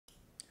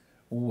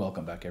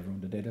Welcome back everyone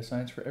to Data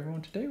Science for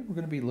Everyone. Today we're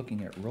going to be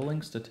looking at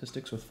rolling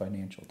statistics with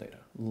financial data.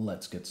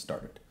 Let's get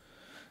started.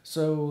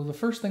 So the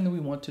first thing that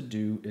we want to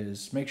do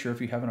is make sure, if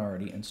you haven't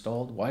already,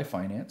 installed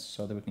yfinance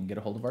so that we can get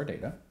a hold of our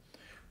data.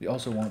 We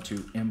also want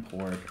to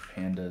import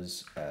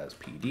pandas as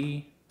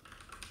PD,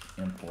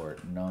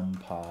 import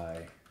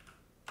numpy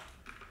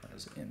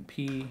as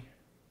NP,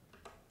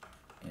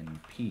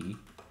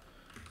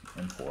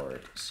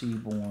 import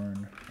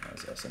seaborn as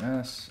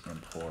SNS,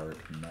 import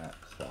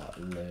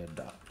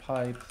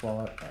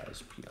matplotlib.pyplot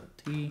as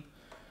PLT.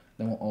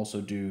 Then we'll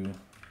also do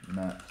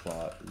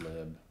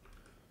matplotlib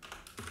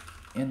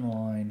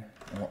inline,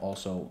 and we'll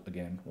also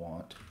again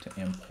want to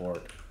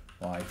import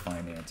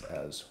yfinance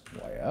as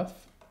YF.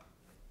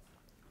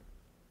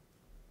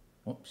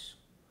 Whoops,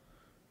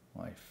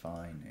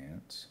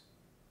 yfinance.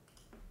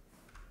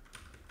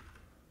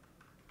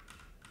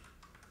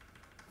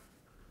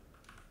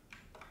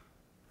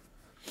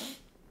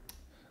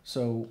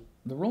 So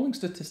the rolling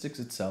statistics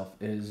itself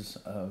is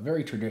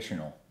very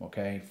traditional,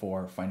 okay,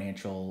 for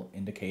financial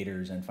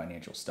indicators and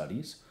financial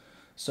studies.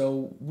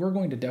 So we're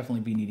going to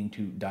definitely be needing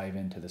to dive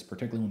into this,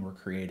 particularly when we're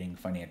creating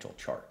financial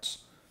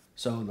charts.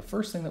 So the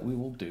first thing that we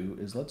will do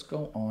is let's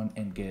go on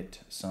and get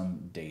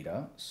some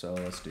data. So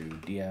let's do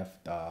df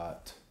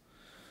dot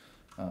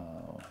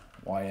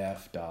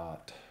yf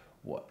dot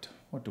what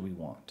do we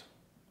want?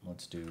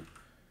 Let's do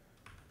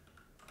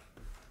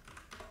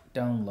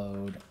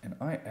download, and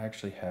I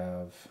actually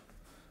have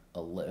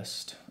a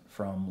list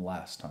from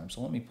last time,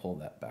 so let me pull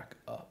that back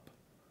up.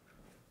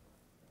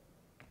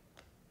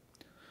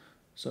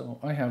 So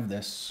I have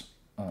this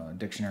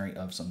dictionary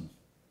of some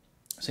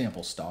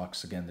sample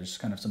stocks. Again, there's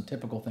kind of some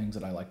typical things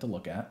that I like to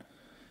look at,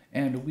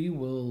 and we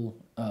will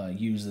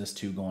use this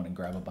to go on and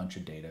grab a bunch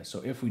of data.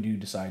 So if we do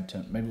decide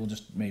to, maybe we'll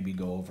just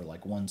go over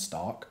like one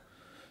stock,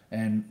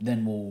 and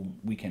then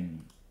we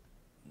can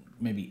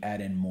maybe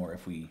add in more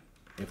if we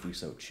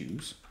so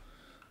choose.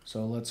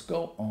 So let's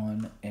go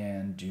on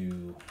and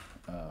do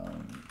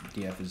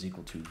df is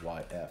equal to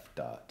yf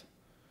dot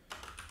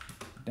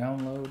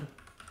download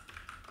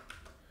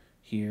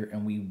here,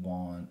 and we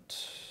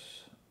want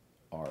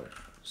our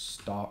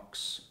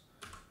stocks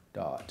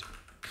dot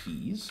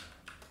keys.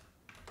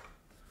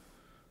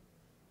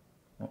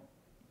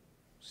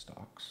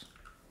 Stocks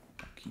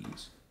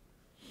keys.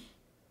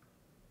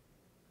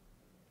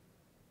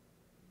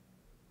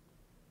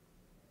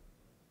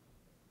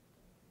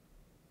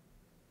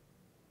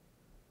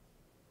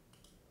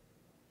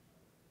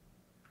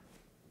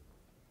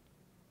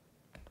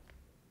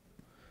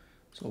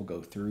 So we'll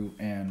go through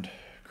and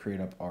create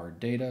up our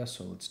data.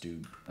 So let's do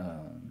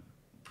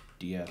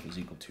df is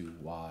equal to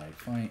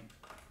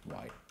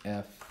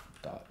yf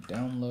dot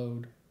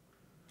download.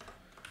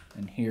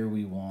 And here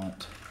we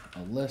want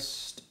a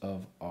list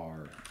of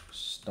our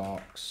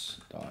stocks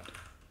dot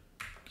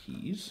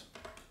keys.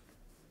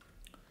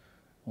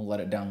 We'll let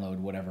it download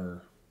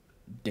whatever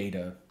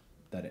data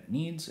that it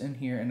needs in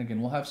here. And again,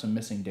 we'll have some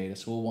missing data,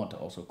 so we'll want to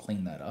also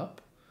clean that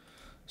up.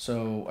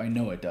 So I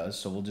know it does,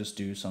 so we'll just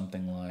do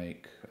something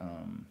like,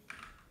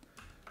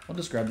 I'll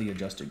just grab the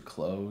adjusted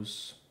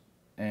close,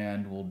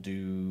 and we'll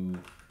do,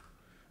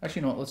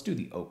 actually, you know what, let's do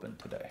the open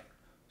today.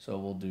 So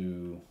we'll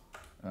do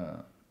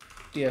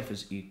df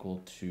is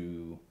equal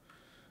to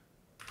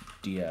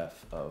df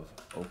of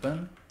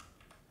open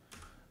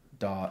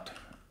dot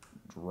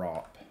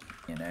drop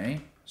NA.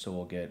 So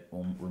we'll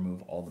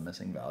remove all the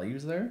missing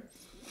values there.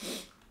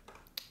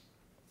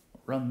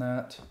 Run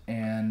that,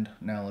 and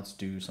now let's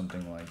do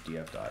something like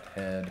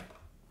df.head,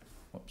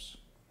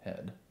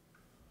 head.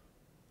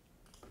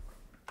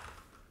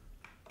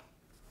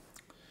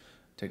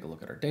 Take a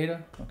look at our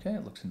data. Okay,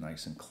 it looks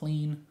nice and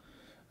clean.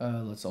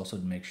 Let's also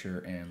make sure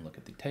and look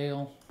at the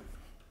tail.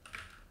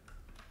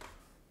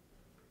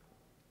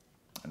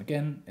 And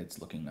again,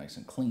 it's looking nice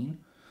and clean.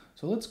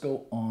 So let's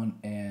go on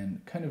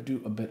and kind of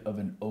do a bit of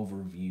an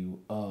overview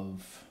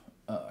of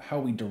how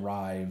we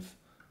derive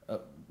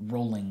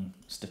rolling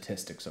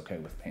statistics, okay,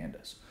 with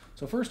pandas.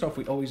 So first off,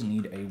 we always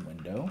need a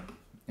window.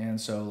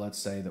 And so let's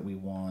say that we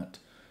want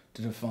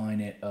to define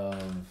it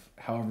of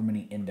however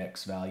many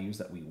index values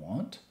that we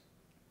want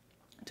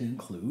to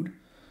include.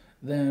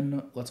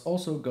 Then let's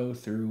also go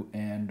through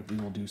and we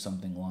will do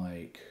something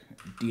like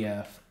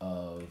df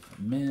of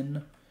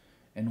min,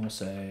 and we'll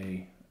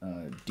say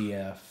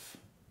df,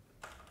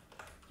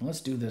 and let's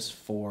do this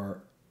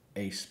for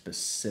a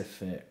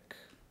specific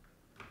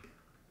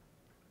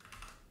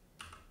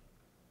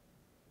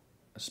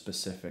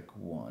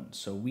one.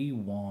 So we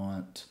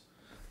want,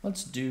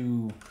 let's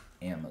do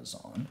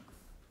Amazon,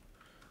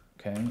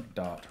 okay,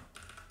 dot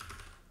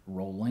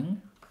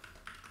rolling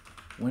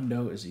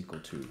window is equal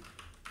to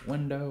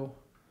window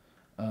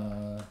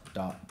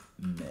dot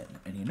min.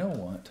 And you know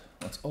what,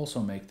 let's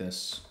also make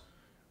this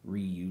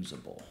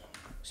reusable.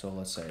 So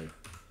let's say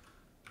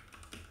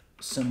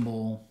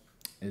symbol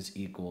is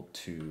equal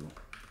to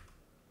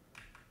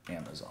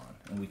Amazon,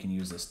 and we can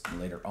use this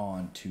later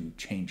on to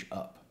change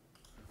up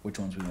which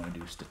ones we want to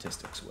do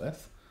statistics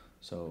with.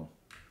 So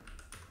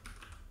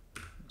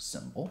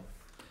symbol.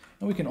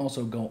 And we can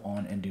also go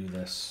on and do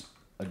this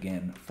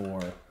again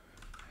for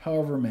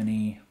however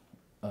many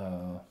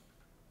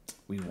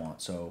we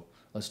want. So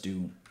let's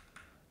do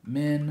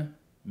min,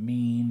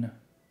 mean,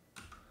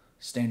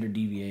 standard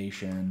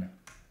deviation,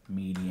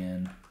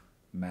 median,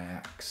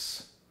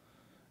 max,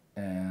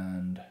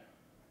 and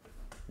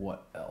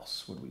what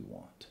else would we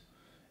want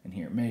in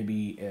here?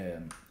 Maybe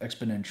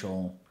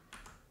exponential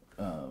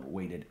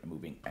weighted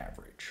moving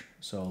average.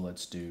 So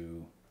let's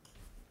do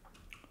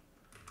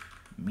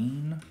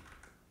mean,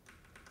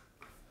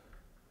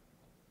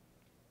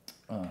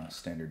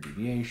 standard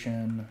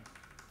deviation,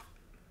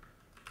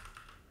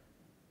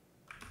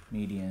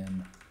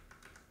 median,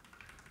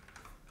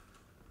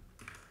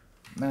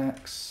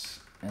 max,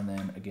 and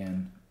then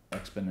again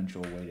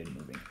exponential weighted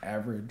moving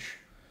average,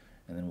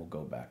 and then we'll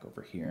go back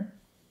over here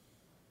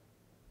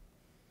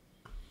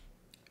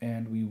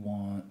and we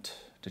want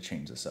to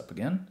change this up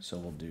again, so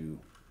we'll do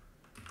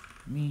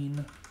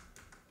mean,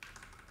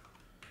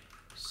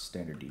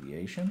 standard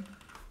deviation,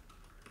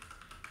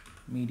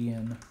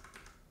 median,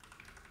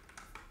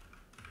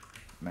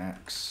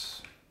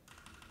 max,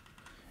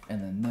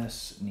 and then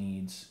this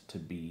needs to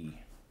be,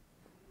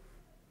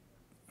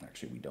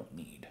 actually we don't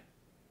need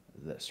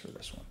this for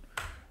this one.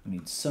 We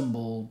need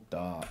symbol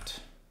dot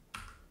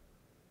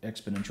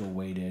exponential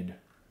weighted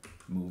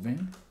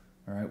moving.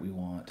 All right, we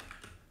want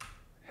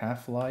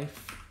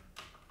half-life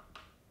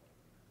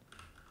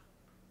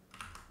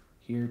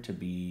here to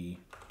be,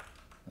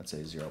 let's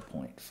say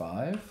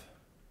 0.5.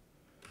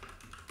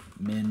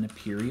 Min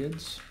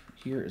periods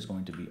here is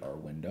going to be our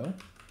window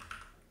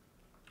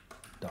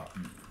dot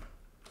mean.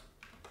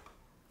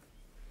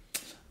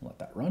 Let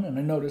that run, and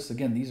I notice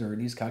again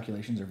these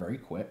calculations are very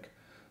quick.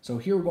 So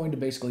here we're going to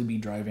basically be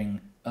deriving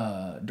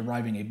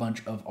a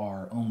bunch of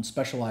our own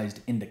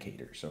specialized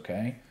indicators.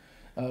 Okay,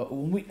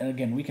 we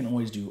can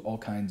always do all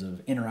kinds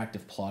of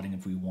interactive plotting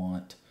if we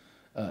want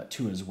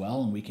to as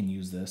well, and we can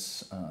use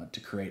this to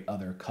create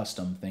other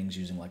custom things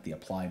using like the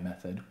apply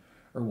method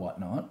or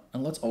whatnot.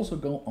 And let's also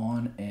go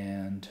on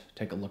and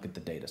take a look at the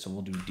data. So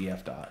we'll do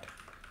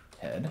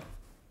df.head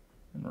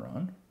and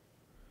run.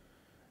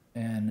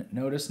 And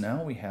notice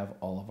now we have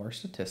all of our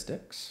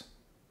statistics.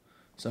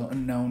 So,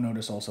 and now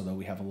notice also that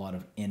we have a lot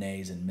of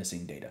NAs and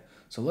missing data.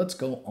 So let's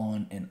go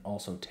on and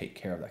also take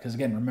care of that. Because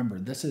again, remember,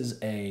 this is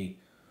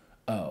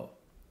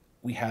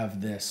we have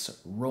this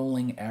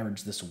rolling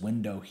average. This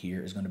window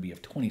here is going to be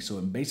of 20. So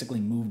it basically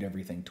moved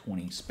everything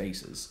 20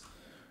 spaces.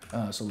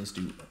 So let's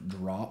do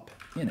drop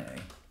NA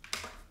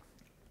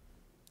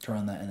to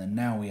run that. And then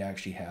now we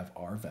actually have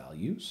our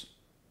values.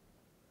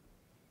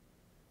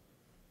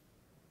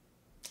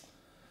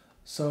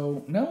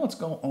 So now let's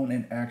go on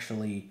and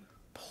actually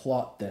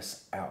plot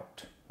this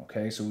out,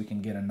 okay? So we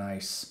can get a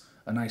nice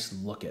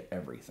look at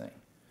everything.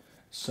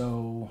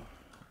 So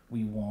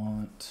we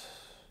want,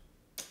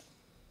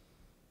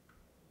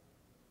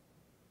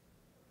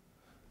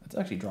 let's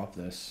actually drop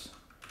this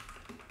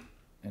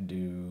and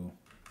do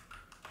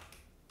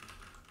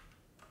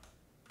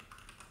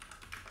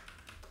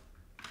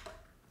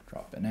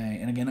drop NA.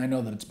 And again, I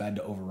know that it's bad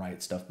to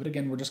overwrite stuff, but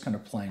again, we're just kind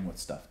of playing with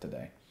stuff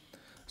today.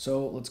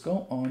 So let's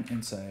go on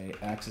and say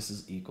axis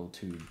is equal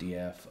to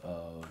df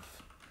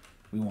of,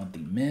 we want the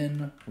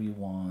min, we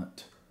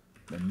want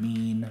the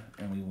mean,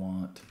 and we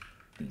want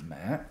the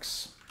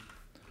max.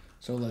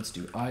 So let's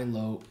do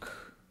iloc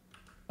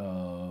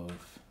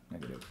of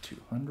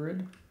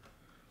 -200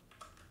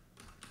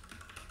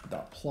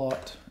 dot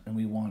plot, and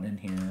we want in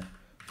here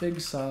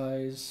fig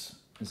size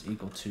is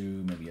equal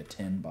to maybe a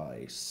 10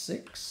 by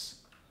 6.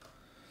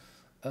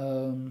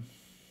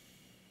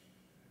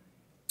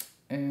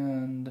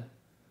 And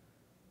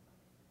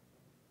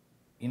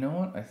you know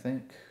what? I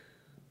think,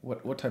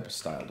 what type of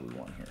style do we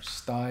want here?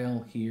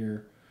 Style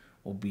here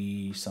will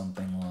be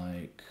something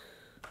like,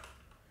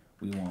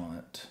 we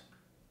want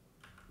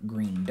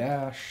green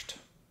dashed,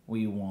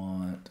 we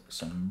want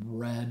some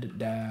red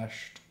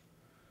dashed.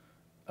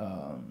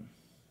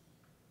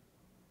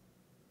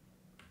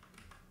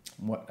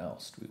 What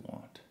else do we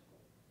want?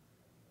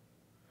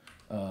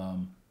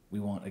 We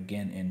want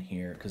again in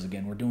here, because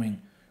again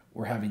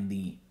we're having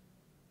the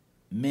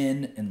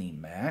min and the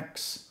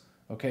max.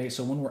 Okay,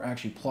 so when we're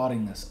actually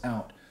plotting this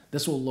out,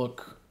 this will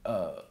look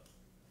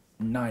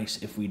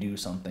nice if we do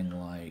something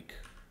like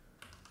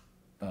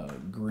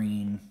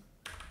green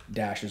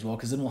dash as well,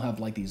 because then we'll have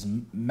like these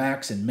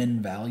max and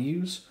min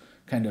values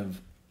kind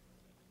of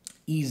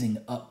easing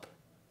up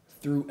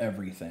through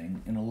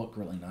everything, and it'll look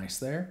really nice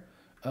there.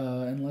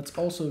 And let's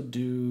also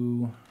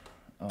do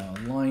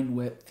line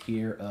width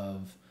here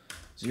of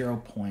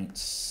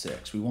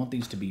 0.6. We want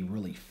these to be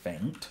really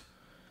faint.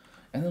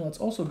 And then let's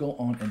also go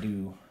on and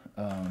do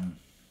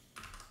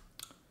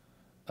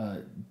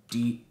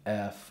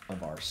df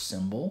of our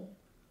symbol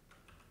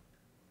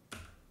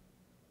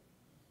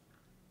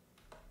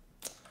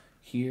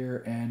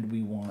here, and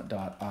we want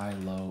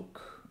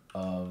 .iloc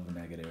of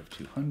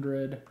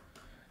 -200,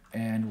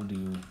 and we'll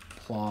do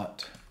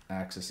plot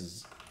axis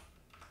is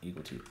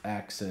equal to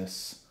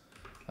axis.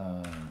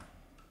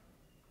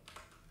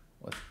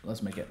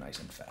 Let's make it nice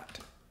and fat.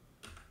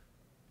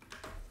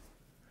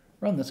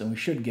 Run this, and we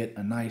should get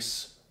a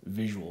nice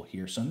visual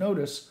here. So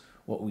notice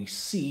what we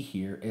see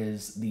here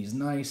is these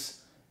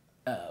nice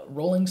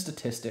rolling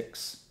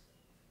statistics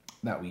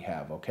that we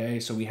have, okay?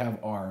 So we have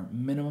our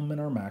minimum and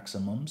our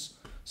maximums.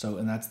 So,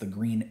 and that's the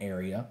green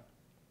area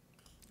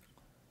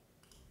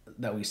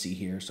that we see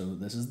here. So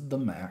this is the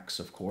max,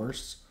 of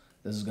course.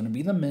 This is going to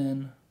be the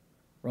min.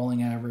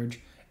 Rolling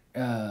average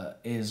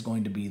is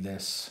going to be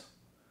this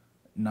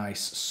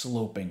nice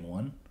sloping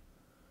one,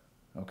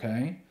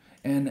 okay?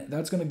 And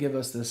that's going to give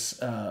us this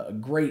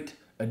great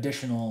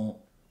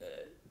additional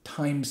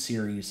time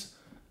series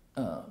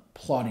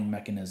plotting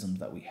mechanisms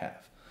that we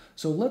have.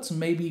 So let's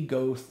maybe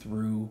go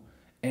through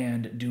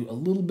and do a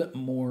little bit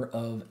more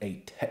of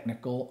a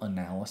technical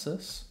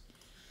analysis.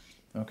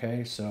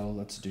 Okay, so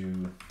let's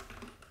do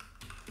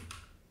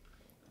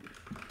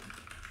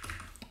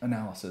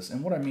analysis.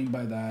 And what I mean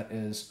by that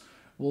is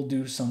we'll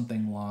do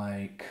something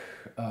like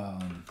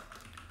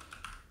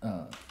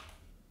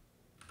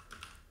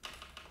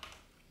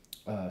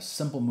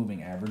simple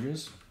moving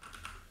averages.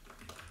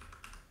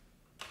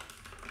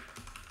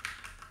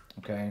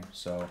 Okay,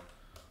 so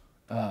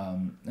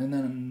and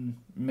then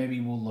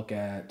maybe we'll look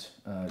at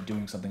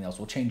doing something else.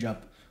 We'll change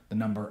up the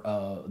number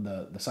of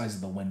the size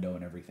of the window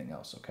and everything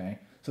else, okay?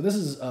 So this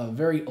is a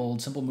very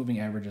old, simple moving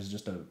average is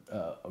just a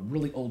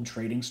really old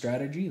trading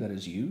strategy that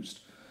is used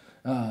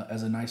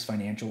as a nice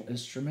financial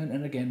instrument.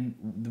 And again,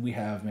 we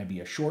have maybe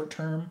a short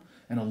term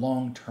and a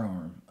long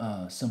term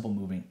simple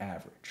moving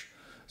average.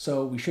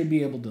 So we should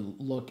be able to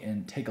look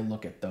and take a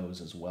look at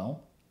those as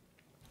well.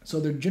 So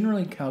they're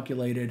generally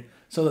calculated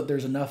so that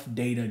there's enough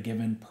data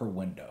given per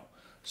window.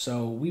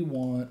 So we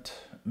want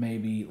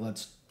maybe,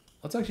 let's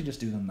actually just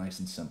do them nice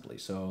and simply.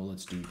 So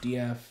let's do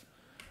df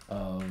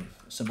of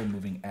simple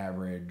moving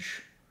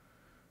average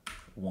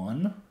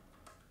 1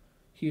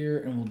 here,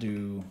 and we'll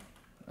do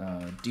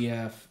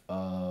df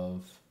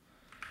of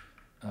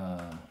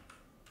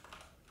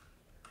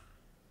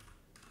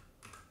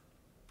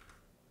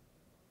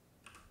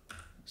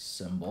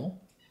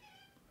symbol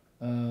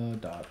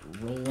dot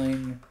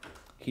rolling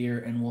here,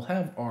 and we'll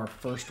have our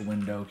first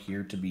window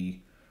here to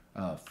be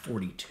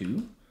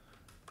 42.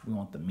 We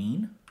want the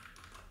mean.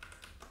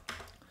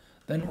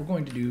 Then we're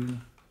going to do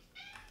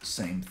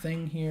same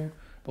thing here,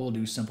 but we'll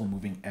do simple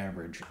moving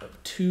average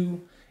of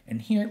 2.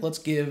 And here, let's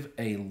give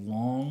a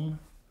long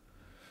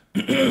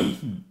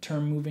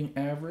term moving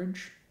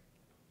average.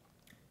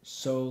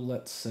 So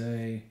let's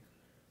say,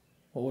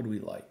 what would we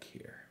like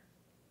here?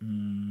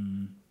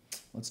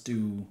 Let's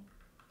do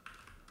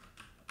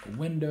a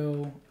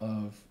window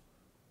of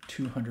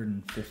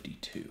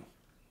 252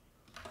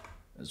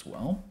 as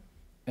well.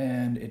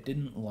 And it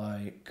didn't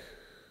like,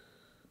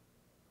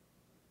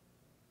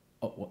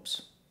 oh,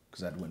 whoops,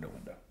 because I had window.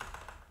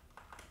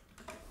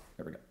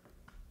 There we go.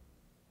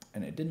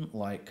 And it didn't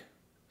like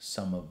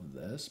some of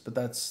this, but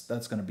that's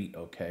going to be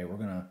okay. We're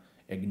going to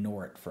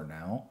ignore it for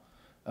now.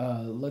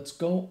 Let's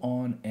go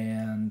on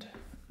and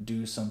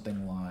do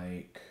something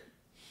like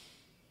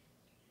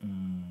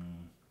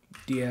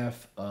df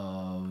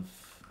of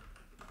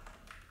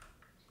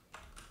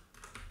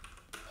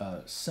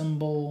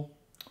symbol.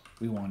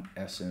 We want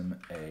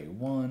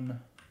SMA1,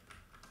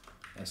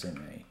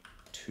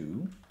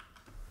 SMA2.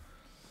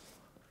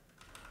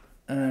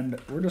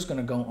 And we're just going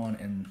to go on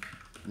and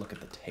look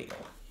at the tail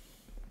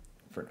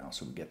for now.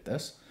 So we get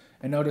this.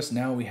 And notice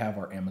now we have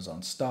our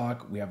Amazon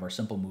stock. We have our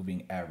simple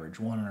moving average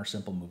 1 and our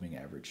simple moving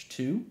average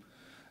 2.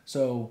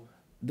 So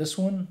this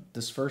one,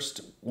 this first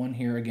one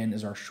here again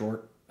is our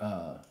short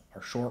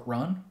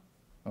run.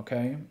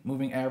 Okay,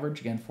 moving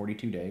average again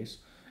 42 days.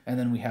 And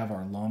then we have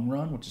our long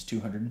run, which is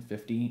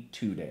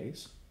 252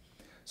 days.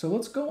 So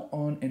let's go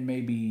on and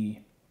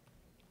maybe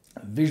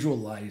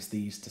visualize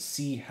these to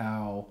see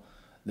how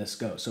this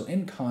goes. So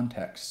in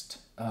context,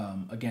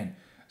 again,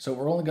 so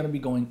we're only going to be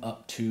going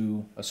up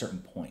to a certain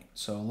point.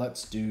 So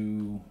let's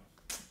do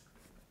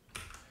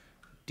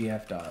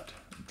df dot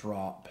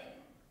drop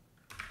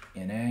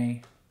NA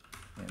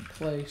in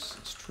place.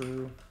 It's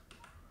true.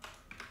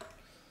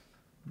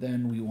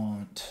 Then we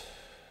want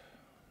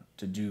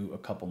to do a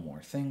couple more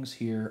things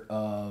here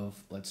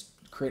of, let's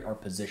create our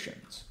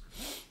positions.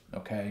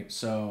 Okay,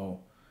 so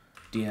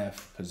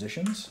df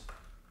positions.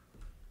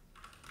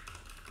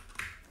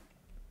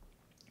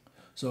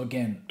 So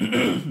again,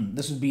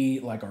 this would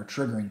be like our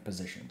triggering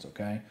positions,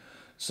 okay?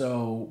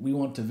 So we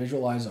want to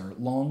visualize our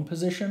long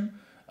position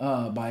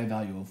by a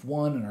value of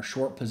 1 and our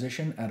short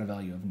position at a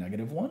value of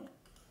 -1.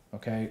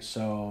 Okay,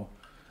 so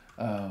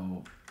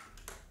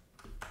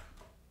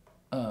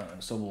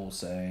so we'll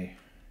say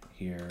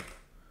here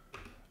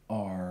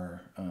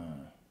our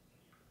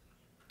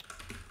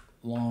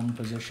long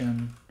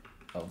position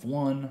of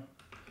 1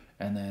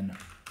 and then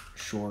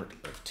short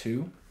of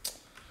 2.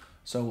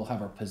 So we'll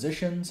have our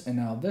positions, and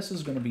now this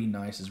is going to be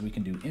nice as we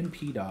can do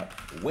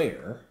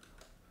np.where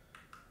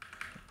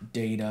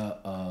data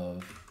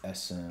of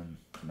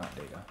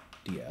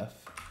df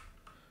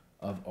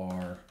of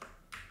our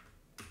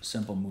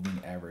simple moving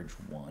average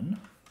 1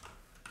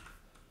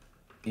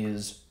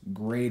 is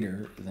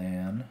greater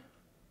than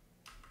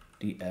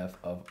df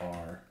of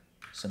our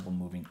simple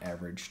moving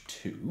average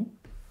 2.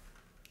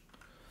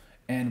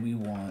 and we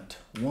want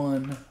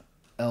 1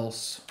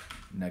 else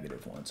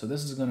 -1. So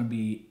this is going to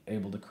be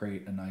able to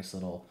create a nice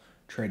little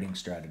trading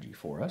strategy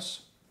for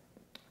us.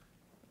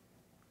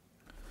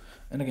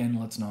 And again,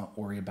 let's not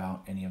worry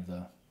about any of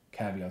the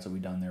caveats that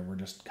we've done there. We're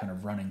just kind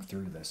of running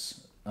through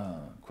this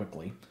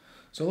quickly.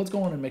 So let's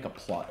go on and make a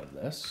plot of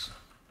this.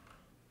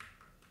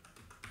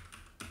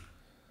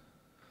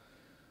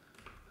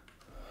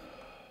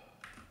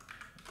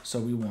 So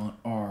we want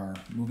our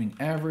moving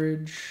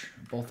average,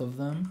 both of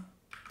them,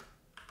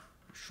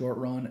 short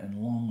run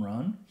and long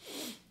run.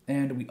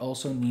 And we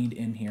also need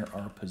in here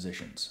our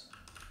positions.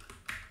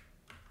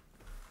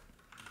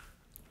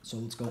 So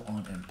let's go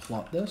on and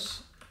plot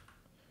this.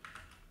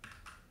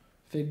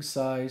 Fig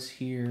size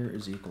here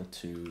is equal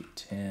to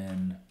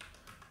 10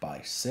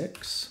 by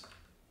 6.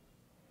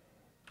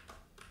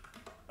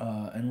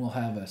 And we'll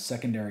have a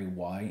secondary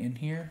Y in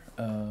here.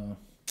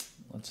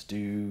 Let's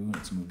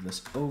move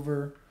this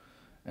over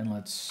and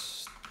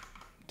let's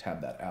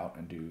tab that out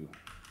and do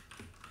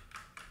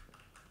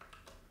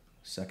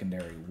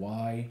secondary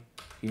Y.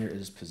 Here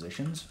is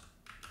positions.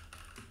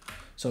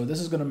 So this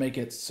is going to make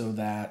it so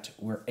that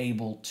we're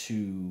able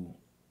to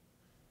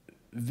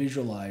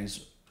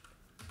visualize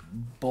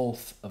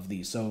both of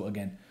these. So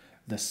again,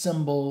 the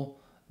symbol,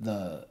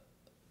 the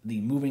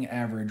moving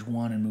average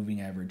 1 and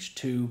moving average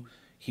 2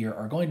 here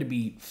are going to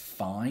be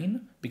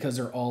fine because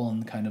they're all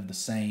in kind of the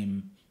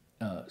same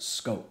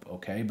scope,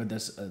 okay? But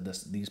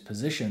these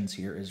positions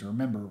here is,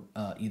 remember,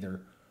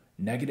 either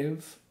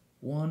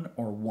 -1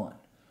 or 1.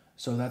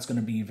 So that's going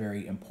to be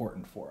very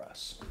important for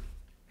us.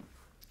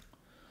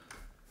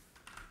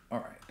 All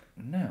right,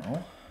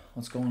 now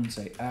let's go and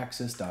say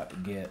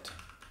axis.get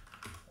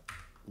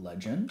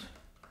legend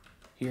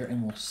here,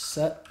 and we'll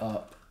set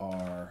up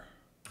our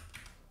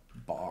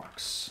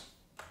box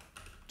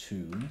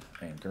to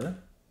anchor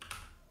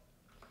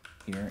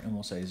here, and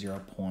we'll say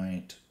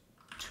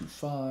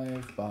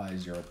 0.25 by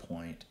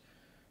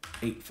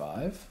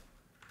 0.85.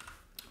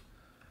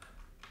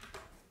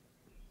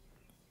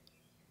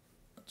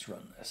 Let's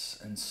run this.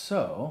 And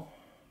so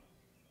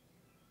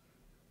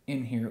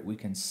in here we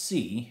can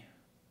see,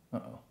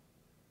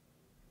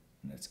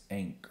 and it's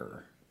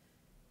anchor.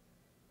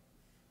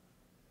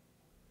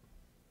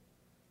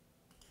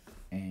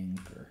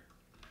 Anchor.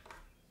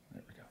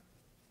 There we go.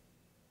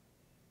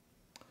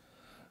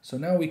 So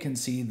now we can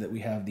see that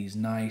we have these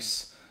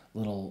nice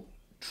little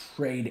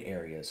trade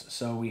areas.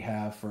 So we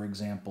have, for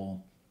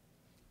example,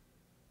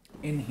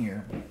 in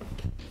here,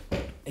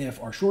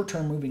 if our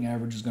short-term moving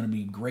average is going to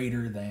be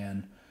greater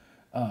than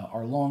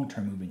our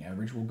long-term moving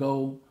average, we'll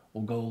go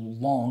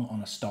long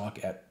on a stock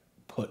at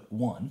put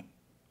 1,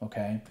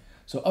 okay?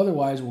 So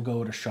otherwise, we'll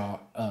go to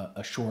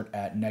a short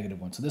at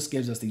 -1. So this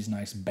gives us these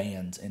nice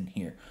bands in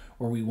here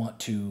where we want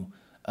to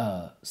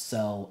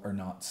sell or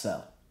not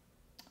sell.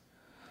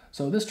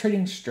 So this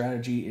trading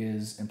strategy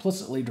is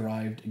implicitly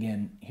derived,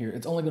 again, here.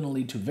 It's only going to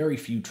lead to very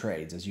few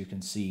trades, as you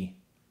can see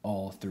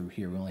all through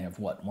here. We only have,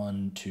 what,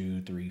 1,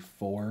 2, 3,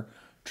 4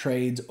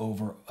 trades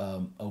over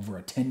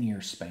a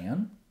 10-year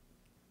span.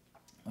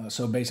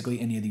 So basically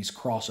any of these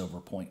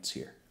crossover points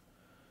here.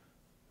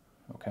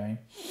 Okay.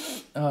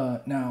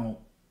 Now,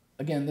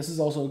 again, this is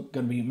also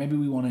going to be, maybe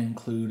we want to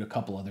include a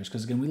couple others,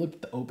 because again, we looked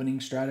at the opening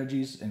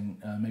strategies,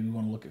 and maybe we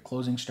want to look at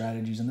closing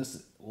strategies, and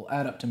this will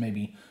add up to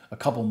maybe a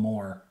couple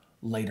more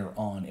later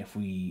on if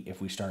we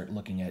start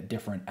looking at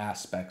different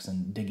aspects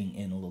and digging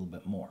in a little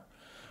bit more.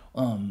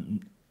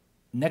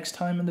 Next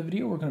time in the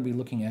video, we're going to be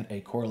looking at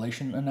a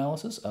correlation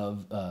analysis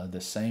of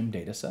the same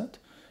data set.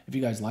 If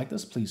you guys like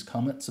this, please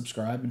comment,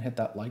 subscribe, and hit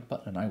that like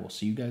button, and I will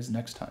see you guys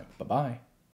next time. Bye-bye.